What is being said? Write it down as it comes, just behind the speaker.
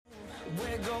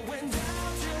We're going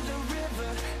down to the river,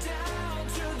 down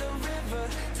to the river,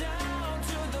 down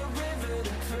to the river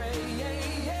to pray.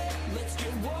 Yeah, yeah. Let's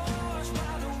get washed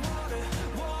by the water,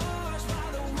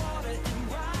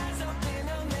 and rise up in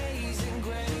amazing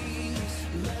grace.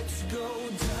 Let's go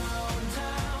down,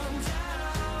 down,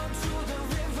 down to the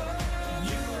river.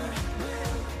 You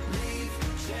will leave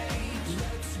change.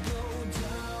 Let's go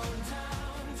down,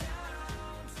 down,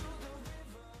 down to the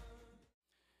river.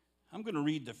 I'm going to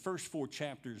read the first 4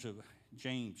 chapters of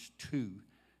James 2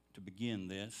 to begin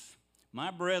this.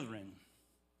 My brethren,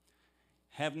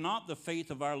 have not the faith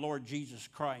of our Lord Jesus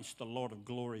Christ, the Lord of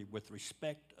glory, with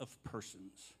respect of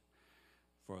persons.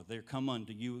 For there come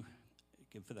unto your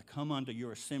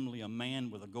assembly a man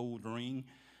with a gold ring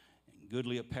and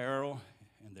goodly apparel,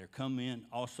 and there come in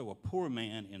also a poor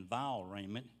man in vile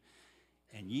raiment,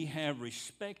 and ye have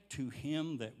respect to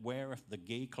him that weareth the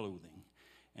gay clothing.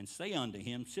 And say unto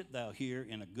him, sit thou here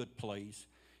in a good place,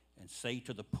 and say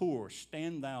to the poor,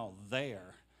 stand thou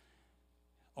there,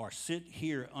 or sit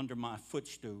here under my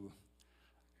footstool.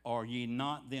 Are ye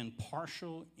not then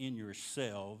partial in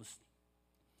yourselves,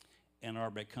 and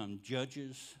are become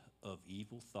judges of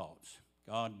evil thoughts?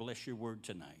 God bless your word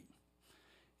tonight.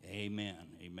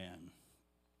 Amen, amen.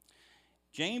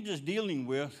 James is dealing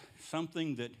with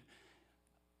something that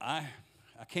I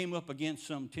came up against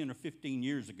some 10 or 15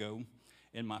 years ago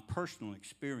in my personal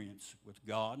experience with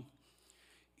God,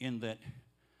 in that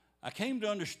I came to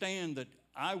understand that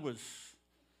I was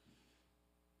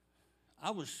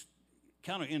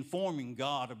kind of informing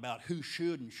God about who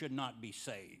should and should not be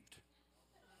saved.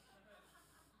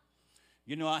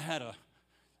 You know, I had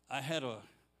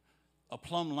a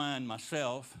plumb line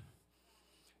myself,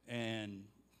 and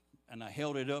I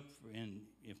held it up, and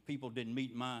if people didn't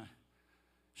meet my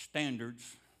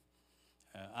standards,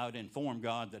 I would inform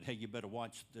God that, hey, you better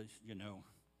watch this, you know.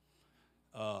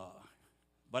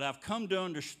 But I've come to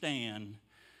understand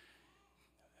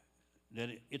that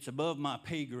it's above my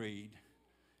pay grade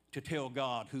to tell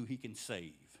God who he can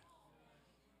save.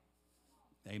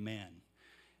 Amen.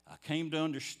 I came to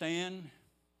understand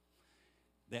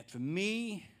that for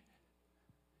me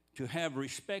to have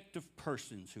respect of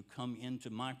persons who come into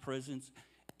my presence,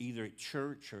 either at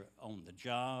church or on the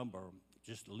job or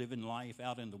just living life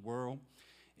out in the world,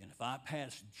 and if I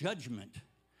pass judgment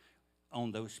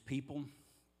on those people,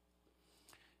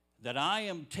 that I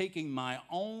am taking my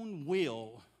own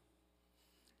will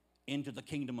into the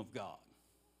kingdom of God.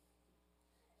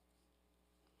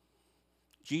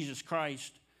 Jesus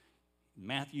Christ,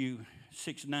 Matthew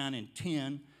 6, 9, and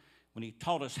 10, when he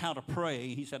taught us how to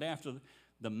pray, he said, after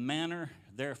this manner,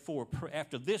 therefore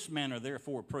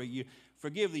pray you.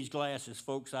 Forgive these glasses,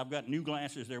 folks. I've got new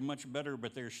glasses. They're much better,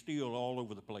 but they're still all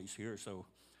over the place here. So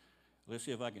let's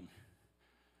see if I can.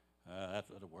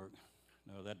 That'll work.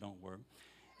 No, that don't work.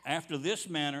 After this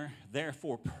manner,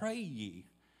 therefore pray ye,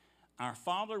 our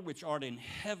Father which art in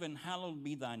heaven, hallowed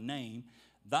be thy name.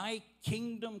 Thy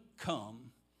kingdom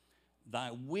come, thy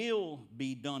will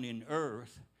be done in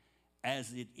earth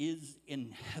as it is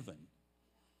in heaven.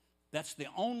 That's the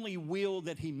only will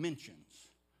that he mentions,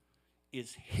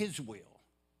 is his will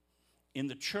in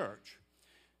the church.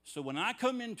 So when I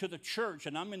come into the church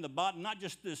and I'm in the body, not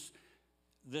just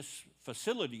this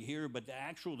facility here, but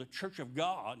the church of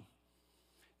God,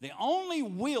 the only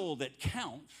will that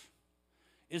counts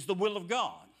is the will of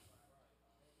God.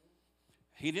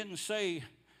 He didn't say,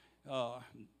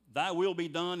 thy will be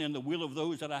done and the will of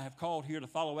those that I have called here to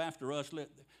follow after us.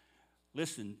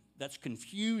 Listen, that's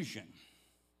confusion.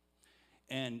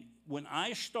 And when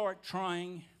I start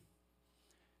trying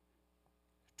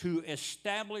to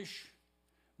establish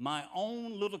my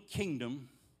own little kingdom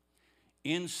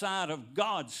inside of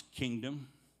God's kingdom,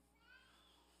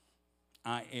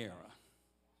 I err.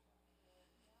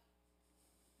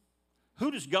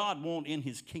 Who does God want in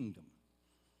his kingdom?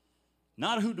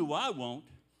 Not who do I want.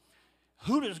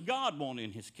 Who does God want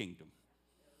in his kingdom?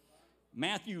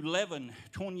 Matthew 11,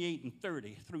 28 and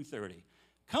 30 through 30.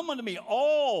 Come unto me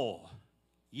all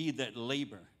ye that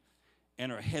labor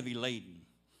and are heavy laden,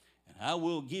 and I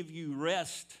will give you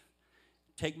rest.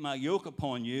 Take my yoke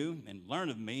upon you and learn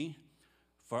of me,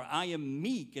 for I am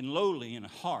meek and lowly in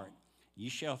heart. Ye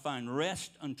shall find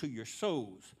rest unto your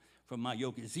souls, for my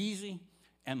yoke is easy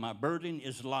and my burden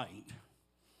is light.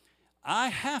 I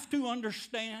have to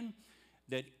understand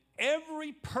that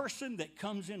every person that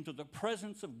comes into the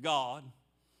presence of God,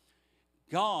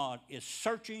 God is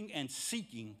searching and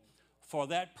seeking for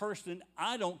that person.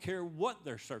 I don't care what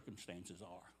their circumstances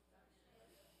are.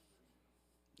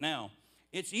 Now,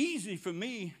 it's easy for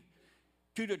me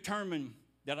to determine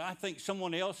that I think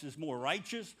someone else is more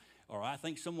righteous or I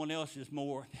think someone else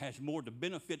has more to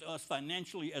benefit us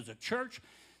financially as a church.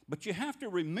 But you have to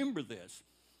remember this.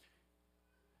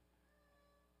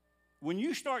 When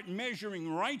you start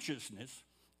measuring righteousness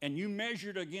and you measure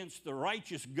it against the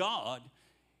righteous God,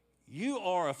 you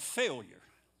are a failure.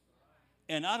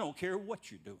 And I don't care what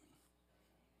you're doing.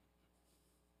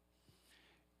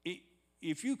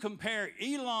 If you compare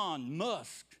Elon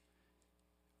Musk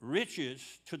riches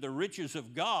to the riches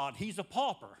of God, he's a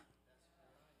pauper.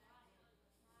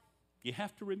 You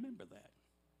have to remember that.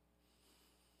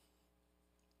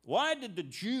 Why did the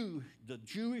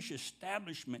Jewish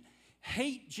establishment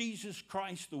hate Jesus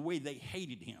Christ the way they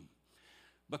hated him?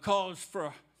 Because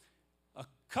for a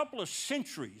couple of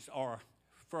centuries, or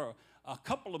for a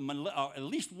couple of, or at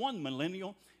least one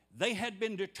millennial, they had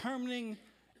been determining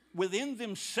within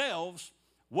themselves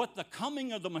what the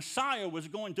coming of the Messiah was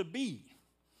going to be.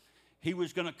 He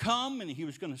was going to come and he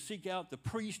was going to seek out the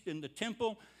priest in the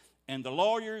temple and the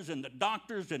lawyers and the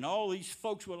doctors and all these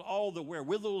folks with all the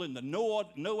wherewithal and the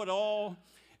know-it-all,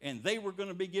 and they were going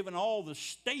to be given all the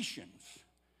stations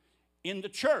in the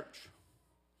church.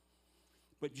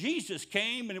 But Jesus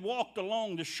came and walked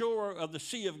along the shore of the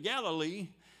Sea of Galilee,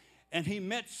 and he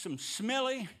met some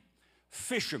smelly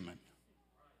fishermen.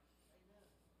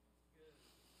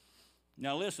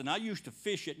 Now listen, I used to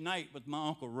fish at night with my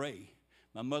Uncle Ray,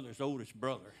 my mother's oldest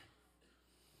brother.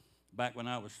 Back when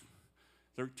I was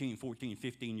 13, 14,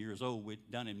 15 years old,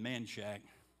 down in Manchac.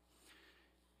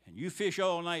 And you fish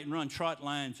all night and run trot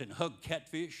lines and hug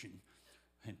catfish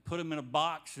and put them in a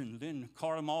box and then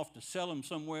cart them off to sell them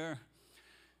somewhere.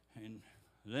 And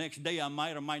the next day I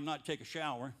might or might not take a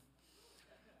shower.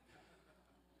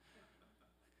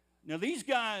 Now these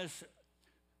guys,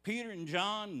 Peter and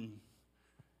John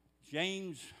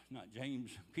and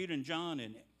Peter and John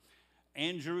and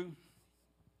Andrew,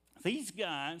 these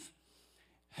guys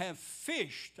have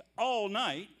fished all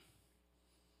night.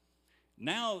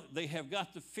 Now they have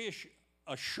got the fish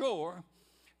ashore.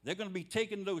 They're going to be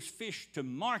taking those fish to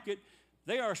market.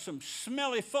 They are some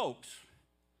smelly folks.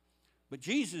 But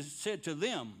Jesus said to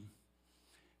them,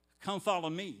 "Come follow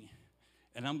me,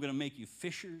 and I'm going to make you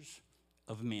fishers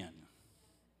of men."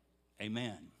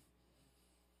 Amen.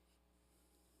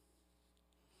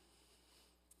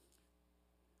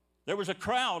 There was a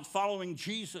crowd following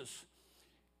Jesus,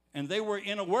 and they were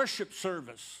in a worship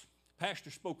service. The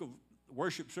pastor spoke of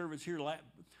worship service here.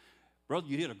 Brother,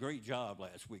 you did a great job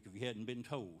last week if you hadn't been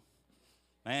told.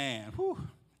 Man, whew,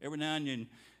 every now and then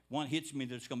one hits me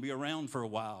that's going to be around for a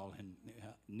while and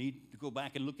I need to go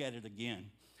back and look at it again.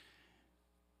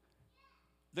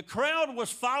 The crowd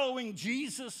was following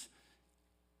Jesus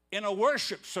in a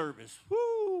worship service.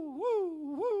 Woo,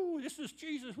 woo, woo, this is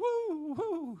Jesus, woo,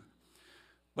 woo.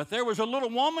 But there was a little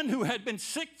woman who had been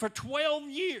sick for 12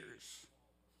 years.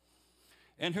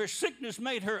 And her sickness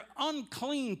made her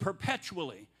unclean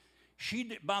perpetually.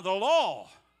 By the law,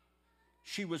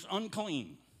 she was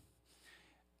unclean.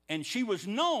 And she was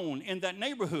known in that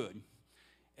neighborhood.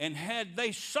 And had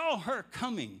they saw her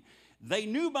coming, they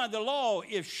knew by the law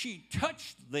if she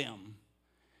touched them,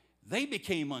 they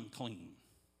became unclean.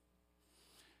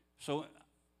 So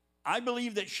I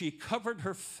believe that she covered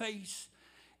her face,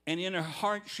 and in her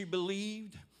heart she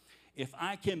believed, if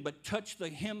I can but touch the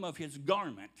hem of his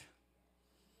garment.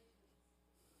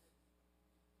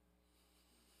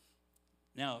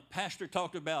 Now, Pastor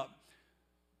talked about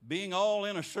being all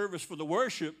in a service for the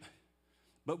worship,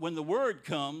 but when the word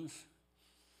comes,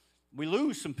 we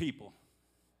lose some people.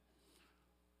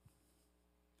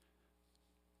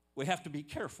 We have to be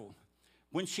careful.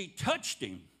 When she touched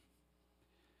him,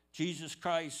 Jesus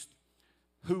Christ,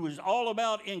 who was all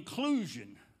about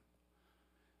inclusion,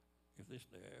 there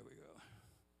we go.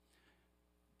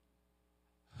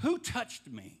 Who touched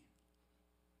me?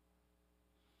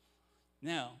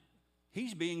 Now,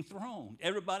 he's being thrown.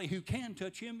 Everybody who can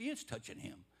touch him is touching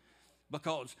him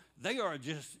because they are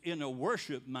just in a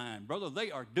worship mind, brother.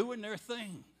 They are doing their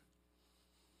thing.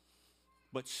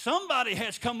 But somebody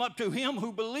has come up to him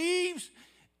who believes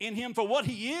in him for what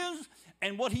he is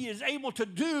and what he is able to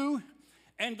do,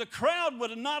 and the crowd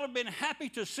would not have been happy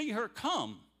to see her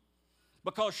come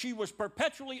because she was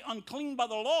perpetually unclean by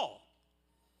the law.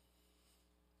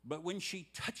 But when she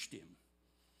touched him,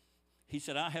 he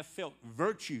said, I have felt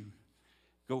virtue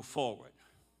go forward.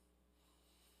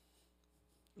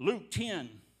 Luke 10.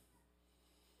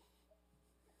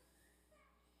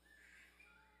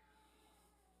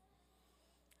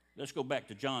 Let's go back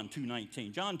to John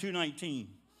 2:19. John 2:19.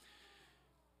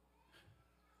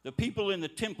 The people in the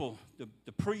temple,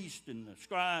 the priests and the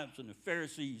scribes and the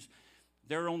Pharisees,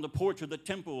 they're on the porch of the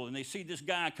temple and they see this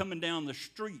guy coming down the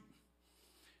street.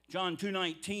 John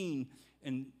 2:19,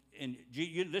 and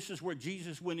this is where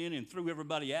Jesus went in and threw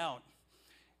everybody out.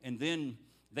 And then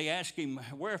they asked him,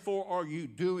 wherefore are you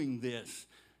doing this?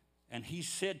 And he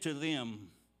said to them,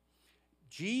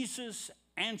 Jesus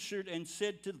answered and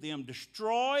said to them,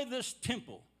 destroy this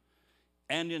temple,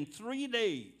 and in 3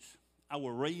 days I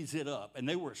will raise it up. And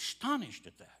they were astonished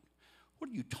at that. What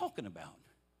are you talking about?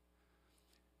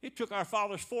 It took our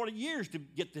fathers 40 years to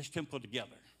get this temple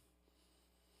together.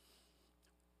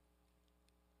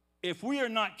 If we are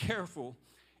not careful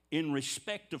in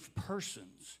respect of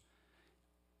persons,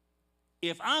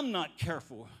 if I'm not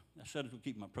careful, I said to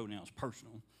keep my pronouns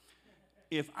personal.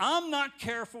 If I'm not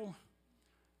careful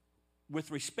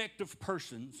with respect of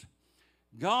persons,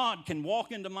 God can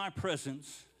walk into my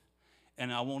presence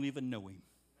and I won't even know him.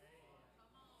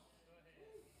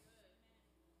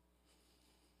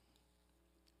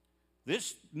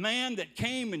 This man that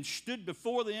came and stood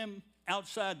before them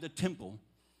outside the temple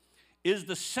is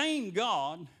the same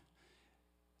God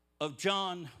of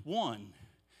John 1.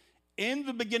 In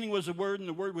the beginning was the Word, and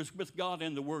the Word was with God,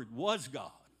 and the Word was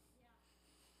God.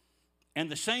 And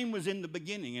the same was in the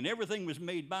beginning, and everything was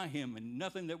made by him, and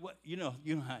nothing that, you know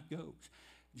how it goes.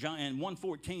 John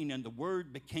 1:14, and the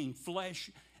Word became flesh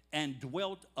and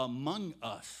dwelt among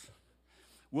us.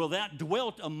 Well, that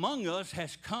dwelt among us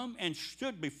has come and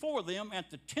stood before them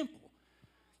at the temple.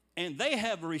 And they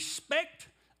have respect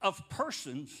of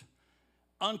persons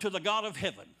unto the God of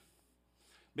heaven,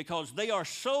 because they are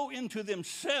so into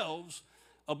themselves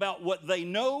about what they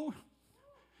know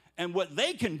and what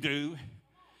they can do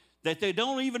that they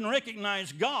don't even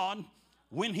recognize God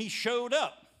when he showed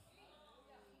up.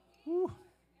 Whew.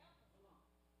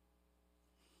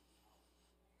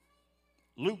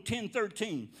 Luke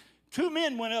 10:13. 2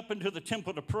 men went up into the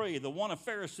temple to pray, the one a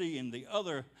Pharisee and the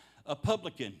other a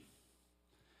publican.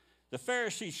 The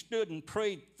Pharisee stood and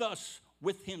prayed thus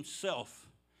with himself.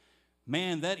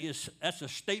 Man, that's a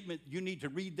statement. You need to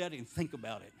read that and think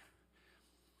about it.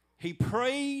 He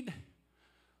prayed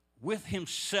with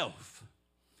himself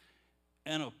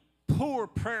and a poor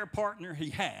prayer partner he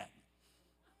had.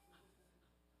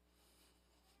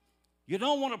 You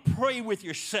don't want to pray with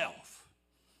yourself.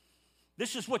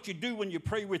 This is what you do when you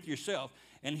pray with yourself.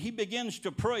 And he begins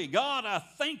to pray, God, I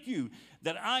thank you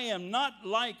that I am not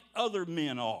like other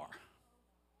men are.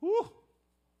 Woo.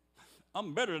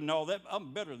 I'm better than all that.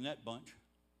 I'm better than that bunch.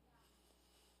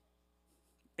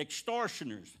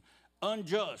 Extortioners,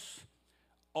 unjust,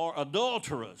 or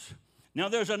adulterers. Now,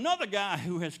 there's another guy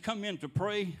who has come in to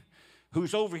pray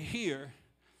who's over here,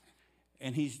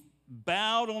 and he's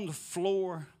bowed on the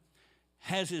floor,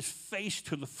 has his face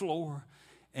to the floor,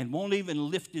 and won't even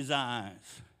lift his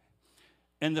eyes.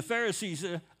 And the Pharisee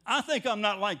said, I think I'm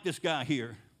not like this guy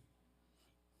here.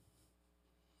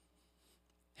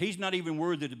 He's not even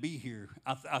worthy to be here.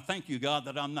 I thank you, God,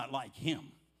 that I'm not like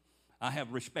him. I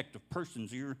have respect of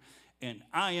persons here, and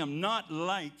I am not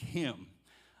like him.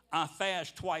 I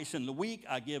fast twice in the week.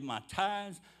 I give my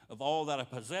tithes of all that I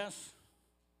possess.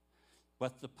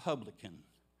 But the publican,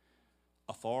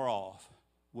 afar off,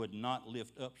 would not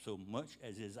lift up so much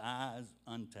as his eyes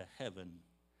unto heaven,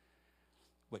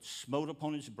 but smote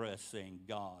upon his breast, saying,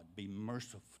 God, be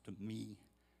merciful to me,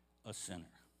 a sinner.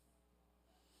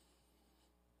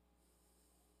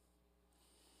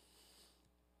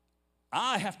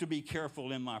 I have to be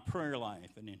careful in my prayer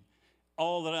life and in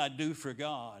all that I do for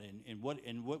God and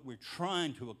what we're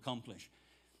trying to accomplish,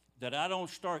 that I don't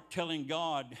start telling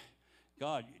God,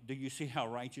 God, do you see how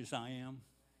righteous I am?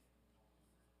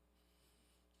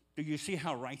 Do you see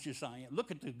how righteous I am? Look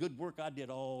at the good work I did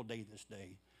all day this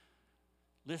day.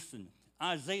 Listen,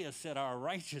 Isaiah said our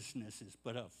righteousness is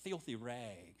but a filthy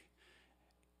rag.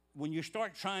 When you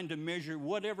start trying to measure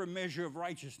whatever measure of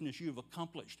righteousness you've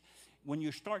accomplished, when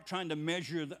you start trying to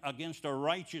measure against a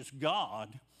righteous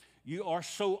God, you are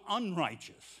so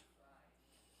unrighteous.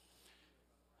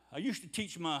 I used to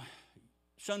teach my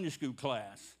Sunday school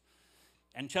class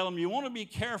and tell them you want to be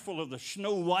careful of the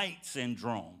Snow White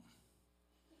syndrome.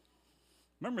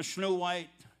 Remember Snow White,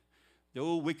 the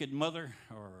old wicked mother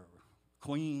or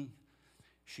queen?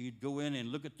 She'd go in and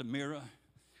look at the mirror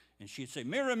and she'd say,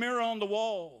 mirror, mirror on the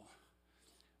wall,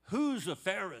 who's the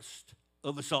fairest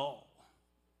of us all?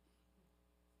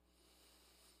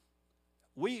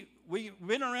 We've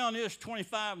been around this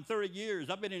 25 and 30 years.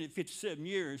 I've been in it 57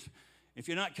 years. If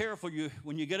you're not careful,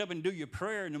 when you get up and do your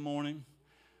prayer in the morning,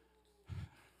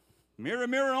 mirror,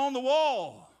 mirror on the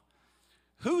wall,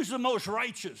 who's the most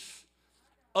righteous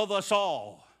of us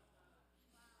all?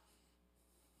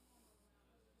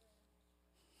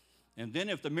 And then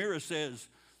if the mirror says,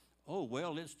 oh,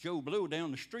 well, it's Joe Blow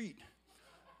down the street,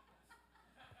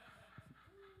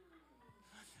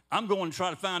 I'm going to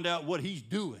try to find out what he's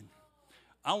doing.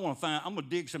 I'm going to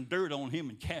dig some dirt on him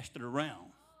and cast it around.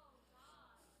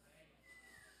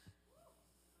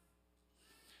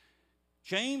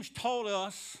 James taught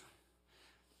us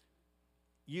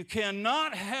you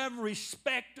cannot have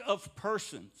respect of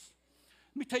persons.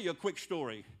 Let me tell you a quick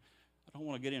story. I don't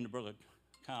want to get into Brother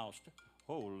Kyle's.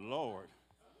 Oh, Lord.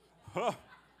 Huh.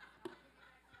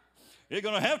 It's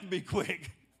going to have to be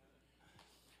quick.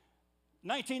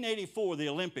 1984, the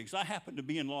Olympics. I happened to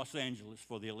be in Los Angeles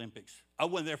for the Olympics. I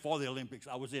wasn't there for the Olympics.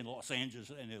 I was in Los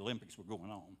Angeles, and the Olympics were going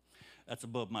on. That's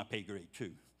above my pay grade,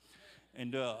 too.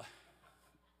 And the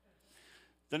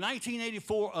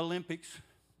 1984 Olympics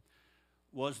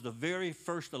was the very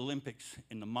first Olympics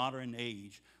in the modern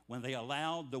age when they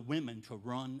allowed the women to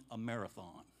run a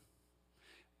marathon.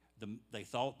 They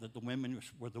thought that the women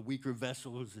were the weaker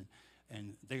vessels,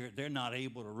 and they're not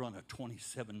able to run a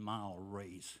 27-mile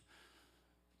race.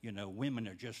 You know, women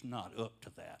are just not up to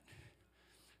that.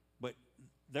 But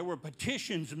there were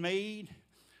petitions made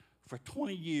for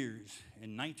 20 years.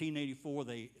 In 1984,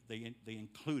 they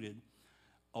included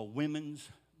a women's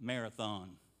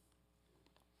marathon.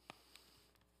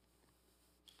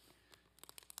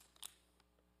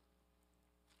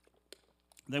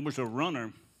 There was a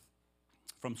runner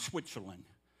from Switzerland.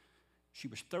 She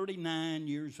was 39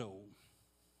 years old.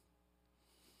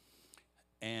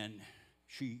 And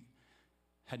she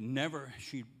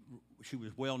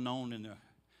was well known in the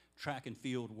track and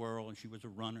field world, and she was a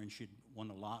runner, and she'd won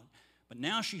a lot. But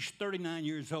now she's 39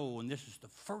 years old, and this is the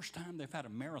first time they've had a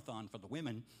marathon for the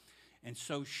women. And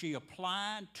so she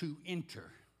applied to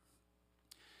enter.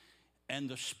 And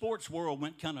the sports world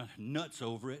went kind of nuts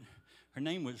over it. Her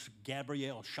name was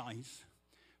Gabrielle Scheiss,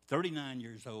 39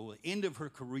 years old, end of her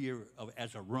career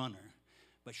as a runner.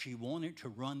 But she wanted to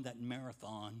run that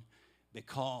marathon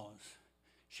because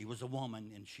she was a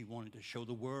woman, and she wanted to show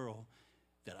the world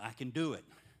that I can do it.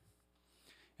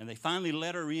 And they finally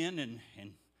let her in, and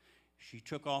she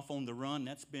took off on the run.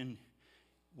 That's been,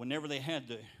 whenever they had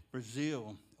the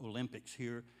Brazil Olympics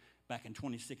here back in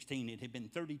 2016, it had been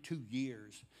 32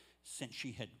 years since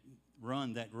she had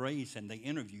run that race, and they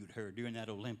interviewed her during that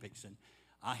Olympics. And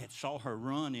I had saw her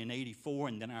run in 84,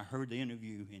 and then I heard the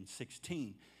interview in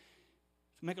 16.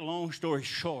 To make a long story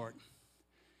short,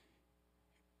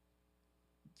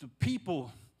 the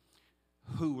people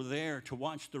who were there to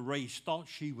watch the race thought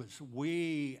she was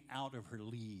way out of her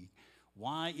league.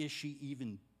 Why is she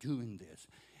even doing this?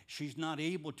 She's not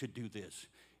able to do this.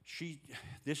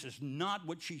 This is not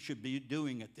what she should be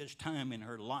doing at this time in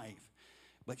her life.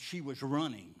 But she was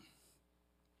running.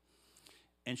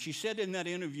 And she said in that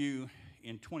interview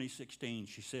in 2016,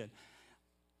 she said,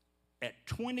 at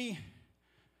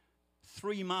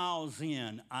 23 miles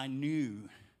in, I knew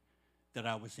that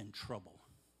I was in trouble.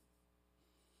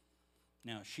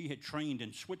 Now, she had trained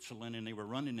in Switzerland, and they were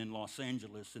running in Los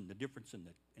Angeles, and the difference in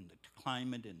the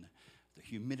climate and the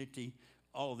humidity,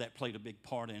 all of that played a big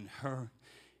part in her.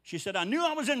 She said, I knew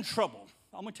I was in trouble.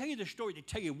 I'm going to tell you this story to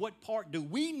tell you what part do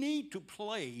we need to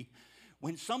play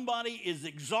when somebody is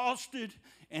exhausted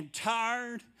and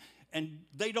tired and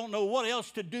they don't know what else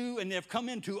to do and they've come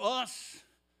into us.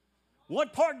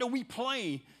 What part do we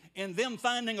play in them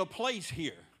finding a place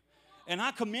here? And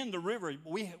I commend the river.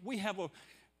 We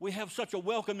have such a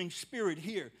welcoming spirit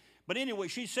here. But anyway,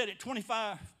 she said at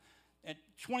 25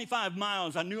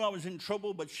 miles, I knew I was in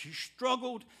trouble, but she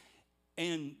struggled.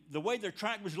 And the way their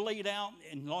track was laid out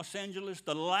in Los Angeles,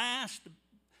 the last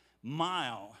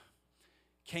mile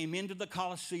came into the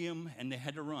Coliseum, and they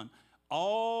had to run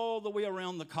all the way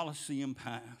around the Coliseum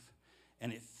path,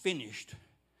 and it finished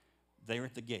there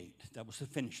at the gate. That was the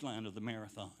finish line of the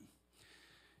marathon.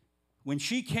 When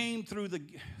she came through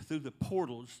the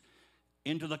portals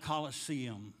into the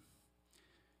Coliseum,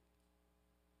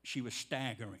 she was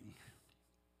staggering.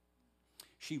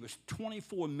 She was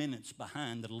 24 minutes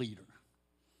behind the leader.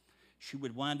 She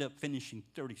would wind up finishing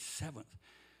 37th.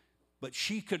 But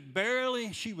she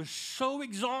was so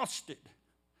exhausted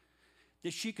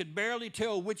that she could barely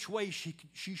tell which way she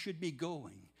should be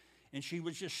going. And she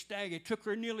was just staggered. It took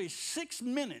her nearly 6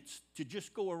 minutes to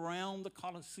just go around the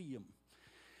Coliseum.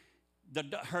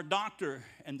 Her doctor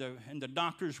and the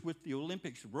doctors with the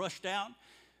Olympics rushed out,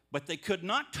 but they could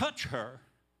not touch her.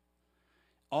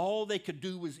 All they could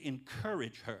do was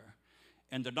encourage her.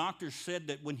 And the doctor said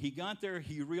that when he got there,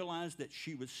 he realized that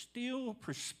she was still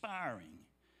perspiring.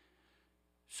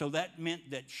 So that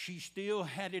meant that she still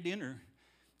had it in her.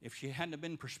 If she hadn't have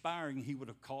been perspiring, he would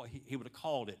have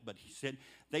called it. But he said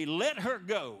they let her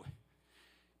go.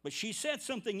 But she said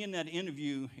something in that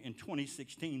interview in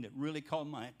 2016 that really caught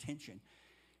my attention.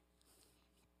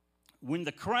 When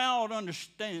the crowd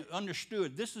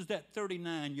understood, this is that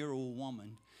 39-year-old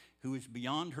woman who is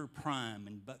beyond her prime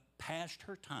and but past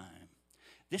her time.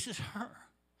 This is her.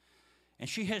 And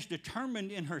she has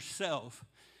determined in herself,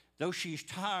 though she's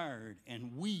tired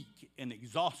and weak and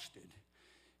exhausted,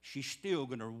 she's still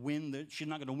going to win. She's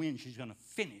not going to win. She's going to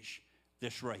finish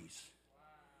this race.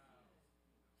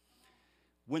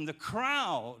 When the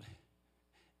crowd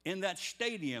in that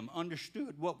stadium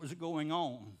understood what was going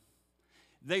on,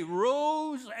 they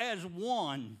rose as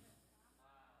one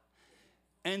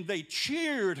and they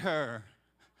cheered her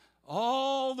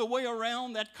all the way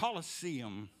around that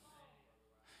Coliseum.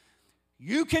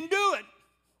 You can do it.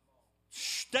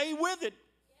 Stay with it.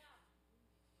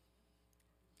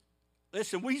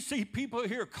 Listen, we see people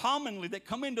here commonly that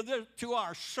come into to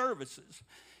our services,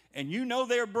 and you know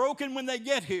they're broken when they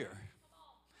get here.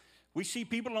 We see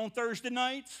people on Thursday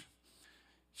nights.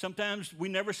 Sometimes we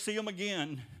never see them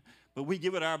again, but we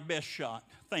give it our best shot.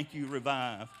 Thank you,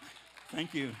 Revive.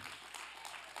 Thank you.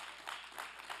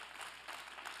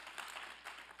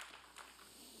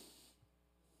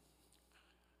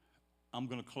 I'm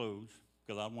going to close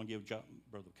because I want to give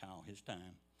Brother Kyle his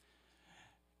time.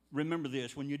 Remember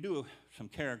this, when you do some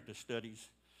character studies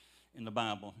in the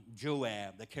Bible,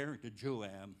 Joab, the character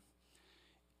Joab,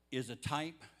 is a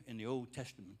type in the Old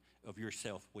Testament of your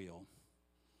self-will.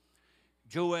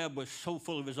 Joab was so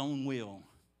full of his own will.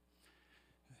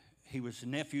 He was a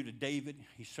nephew to David.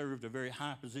 He served a very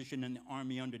high position in the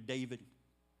army under David.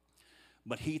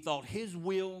 But he thought his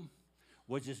will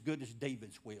was as good as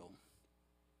David's will.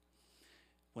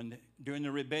 During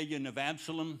the rebellion of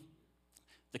Absalom,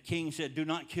 the king said, "Do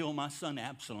not kill my son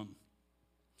Absalom."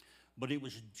 But it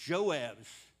was Joab's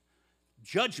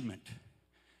judgment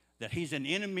that he's an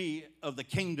enemy of the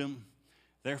kingdom,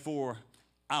 therefore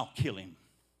I'll kill him.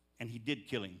 And he did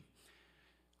kill him.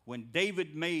 When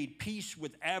David made peace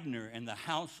with Abner and the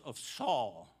house of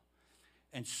Saul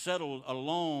and settled a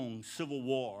long civil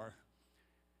war,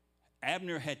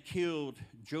 Abner had killed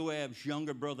Joab's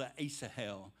younger brother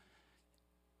Asahel.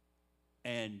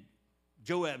 And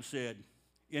Joab said,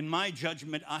 "In my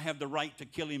judgment, I have the right to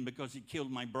kill him because he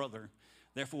killed my brother.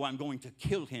 Therefore, I'm going to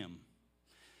kill him."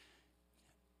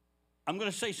 I'm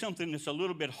going to say something that's a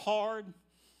little bit hard.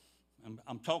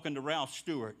 I'm talking to Ralph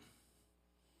Stewart.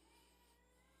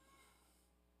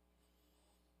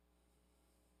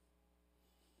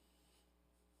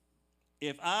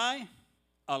 If I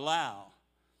allow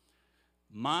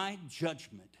my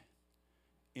judgment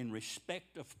in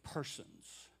respect of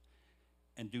persons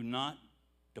and do not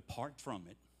depart from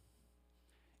it,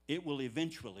 it will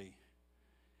eventually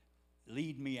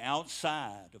lead me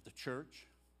outside of the church,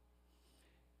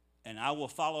 and I will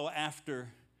follow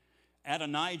after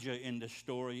Adonijah in this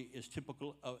story is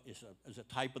typical is a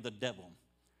type of the devil,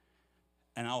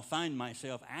 and I'll find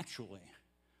myself actually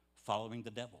following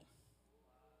the devil.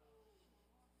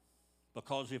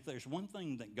 Because if there's one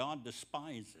thing that God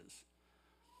despises,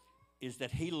 is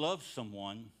that he loves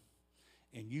someone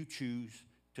and you choose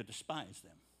to despise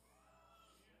them.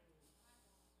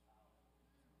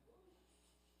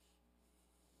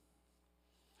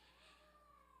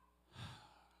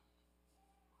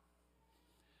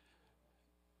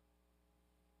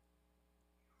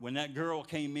 When that girl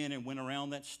came in and went around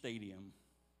that stadium,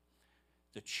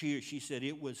 the cheers, she said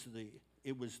it was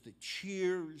the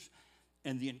cheers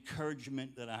and the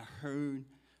encouragement that I heard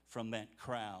from that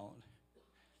crowd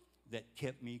that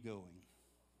kept me going.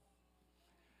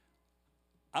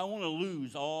 I want to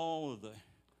lose all of the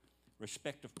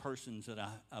respective persons that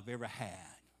I've ever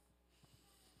had.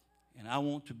 And I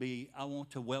want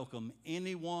to welcome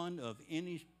anyone of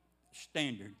any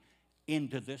standard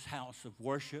into this house of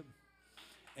worship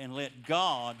and let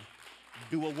God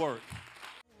do a work.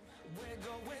 We're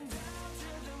going down.